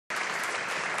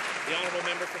The honourable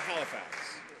member for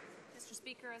Halifax. Mr.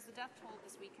 Speaker, as the death toll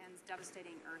this weekend's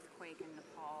devastating earthquake in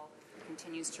Nepal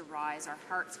continues to rise, our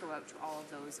hearts go out to all of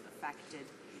those affected.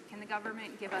 Can the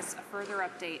government give us a further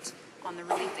update on the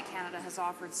relief that Canada has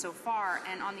offered so far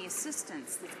and on the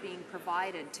assistance that's being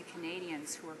provided to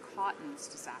Canadians who are caught in this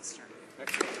disaster?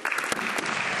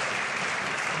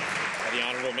 The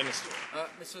Honourable Minister.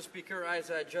 Mr. Speaker, as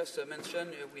I just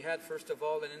mentioned, we had first of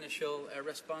all an initial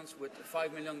response with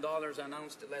 $5 million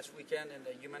announced last weekend in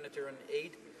the humanitarian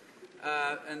aid.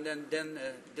 And then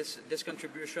this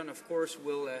contribution, of course,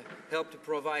 will help to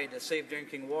provide safe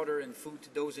drinking water and food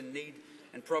to those in need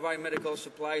and provide medical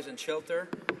supplies and shelter.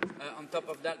 On top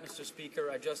of that, Mr.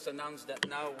 Speaker, I just announced that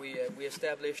now we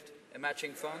established a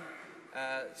matching fund.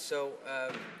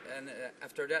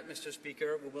 After that, Mr.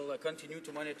 Speaker, we will continue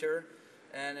to monitor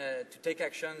and to take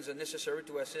actions necessary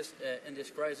to assist in this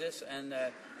crisis, and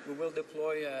we will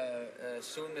deploy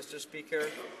soon, Mr. Speaker,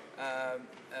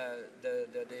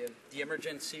 the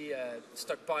emergency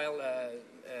stockpile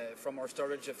from our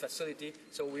storage facility.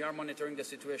 So we are monitoring the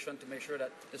situation to make sure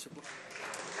that the supply.